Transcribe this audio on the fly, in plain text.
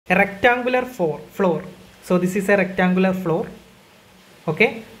a rectangular floor. So this is a rectangular floor.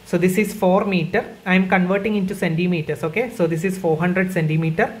 Okay, so this is 4 meter. I am converting into centimeters. Okay, so this is 400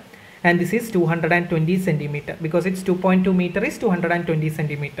 centimeter and this is 220 centimeter, because it's 2.2 meter is 220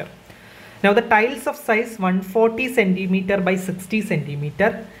 centimeter. Now the tiles of size 140 centimeter by 60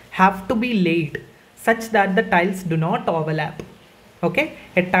 centimeter have to be laid such that the tiles do not overlap. Okay,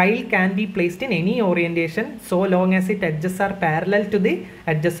 a tile can be placed in any orientation so long as its edges are parallel to the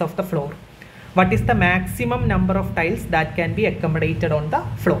edges of the floor. What is the maximum number of tiles that can be accommodated on the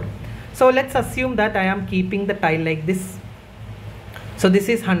floor? So let's assume that I am keeping the tile like this. So this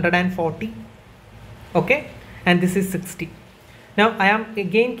is 140, okay, and this is 60. Now I am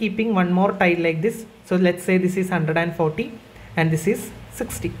again keeping one more tile like this. So let's say this is 140 and this is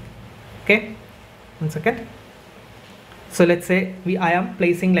 60. Okay, 1 second. So let's say I am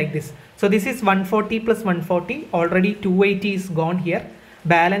placing like this. So this is 140 plus 140, already 280 is gone here.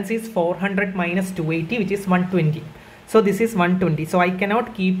 Balance is 400 minus 280, which is 120. So this is 120. So I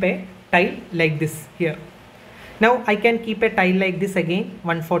cannot keep a tile like this here. Now I can keep a tile like this again,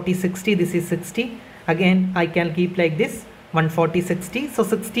 140, 60, this is 60. Again I can keep like this, 140, 60. So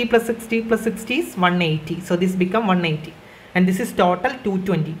 60 plus 60 plus 60 is 180. So this become 180. And this is total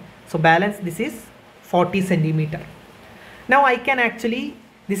 220. So balance, this is 40 centimeter. Now I can actually,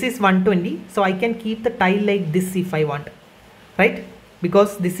 this is 120. So I can keep the tile like this if I want, right?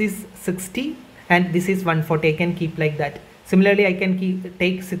 Because this is 60 and this is 140. I can keep like that. Similarly, I can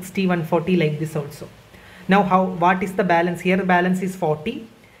take 60, 140 like this also. Now what is the balance? Here balance is 40.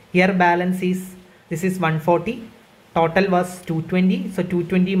 Here balance is, this is 140. Total was 220. So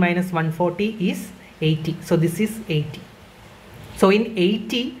 220 minus 140 is 80. So this is 80. So in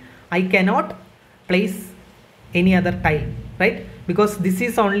 80, I cannot place any other tile, right? Because this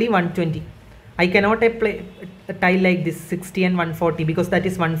is only 120. I cannot apply a tile like this 60 and 140, because that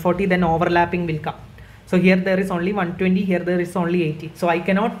is 140, then overlapping will come. So here there is only 120, here there is only 80. So I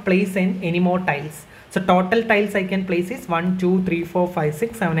cannot place in any more tiles. So total tiles I can place is 1, 2, 3, 4, 5,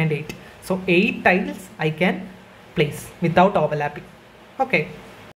 6, 7 and 8. So 8 tiles I can place without overlapping. Okay.